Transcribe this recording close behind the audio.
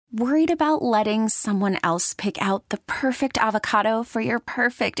Worried about letting someone else pick out the perfect avocado for your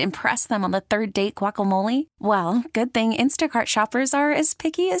perfect impress them on the third date guacamole? Well, good thing Instacart shoppers are as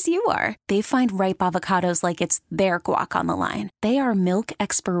picky as you are. They find ripe avocados like it's their guac on the line. They are milk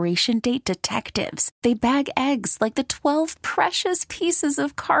expiration date detectives. They bag eggs like the 12 precious pieces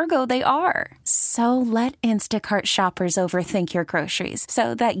of cargo they are. So let Instacart shoppers overthink your groceries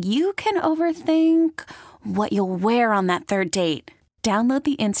so that you can overthink what you'll wear on that third date. Download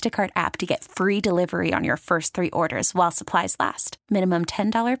the Instacart app to get free delivery on your first 3 orders while supplies last. Minimum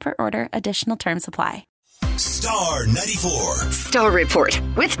 $10 per order. Additional terms apply. Star 94. Star Report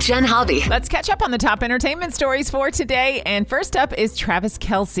with Jen Hobby. Let's catch up on the top entertainment stories for today. And first up is Travis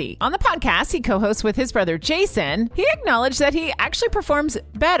Kelce. On the podcast he co-hosts with his brother Jason, he acknowledged that he actually performs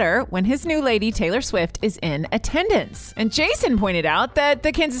better when his new lady Taylor Swift is in attendance. And Jason pointed out that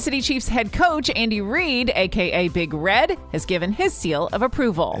the Kansas City Chiefs head coach Andy Reid, aka Big Red, has given his seal of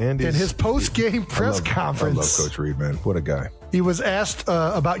approval. In his post-game press conference, I love Coach Reid, man. What a guy. He was asked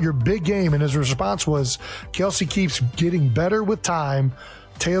about your big game, and his response was, Kelce keeps getting better with time.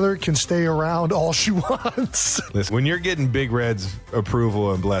 Taylor can stay around all she wants. Listen, when you're getting Big Red's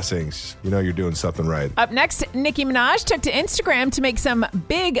approval and blessings, you know you're doing something right. Up next, Nicki Minaj took to Instagram to make some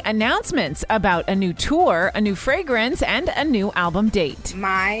big announcements about a new tour, a new fragrance, and a new album date.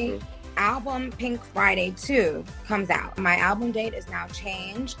 My album Pink Friday 2 comes out. My album date is now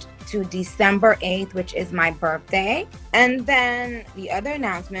changed to December 8th, which is my birthday. And then the other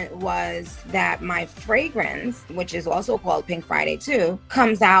announcement was that my fragrance, which is also called Pink Friday 2,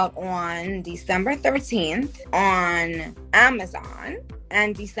 comes out on December 13th on Amazon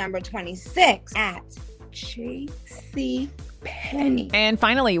and December 26th at JC Penny. And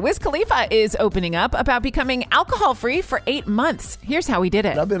finally, Wiz Khalifa is opening up about becoming alcohol-free for 8 months. Here's how he did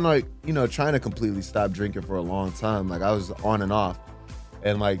it. I've been trying to completely stop drinking for a long time. I was on and off.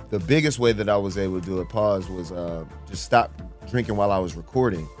 And the biggest way that I was able to do it, was just stop drinking while I was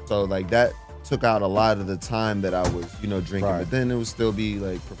recording. So that took out a lot of the time that I was, drinking. Right. But then it would still be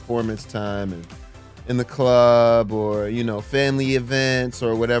performance time and in the club or, family events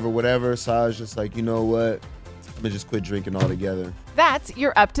or whatever. So I was just you know what? I'm going to just quit drinking altogether. That's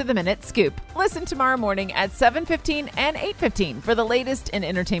your up-to-the-minute scoop. Listen tomorrow morning at 7:15 and 8:15 for the latest in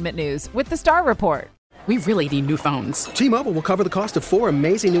entertainment news with the Star Report. We really need new phones. T-Mobile will cover the cost of 4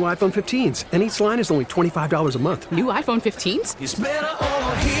 amazing new iPhone 15s, and each line is only $25 a month. New iPhone 15s? It's better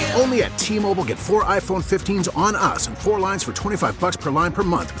over here. Only at T-Mobile, get 4 iPhone 15s on us and 4 lines for $25 per line per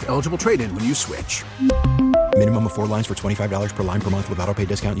month with eligible trade-in when you switch. Minimum of 4 lines for $25 per line per month with autopay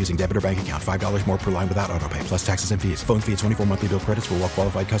discount using debit or bank account. $5 more per line without autopay, plus taxes and fees. Phone fee at 24 monthly bill credits for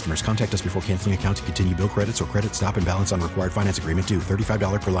well-qualified customers. Contact us before canceling account to continue bill credits or credit stop and balance on required finance agreement due.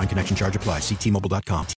 $35 per line connection charge applies. See T-Mobile.com.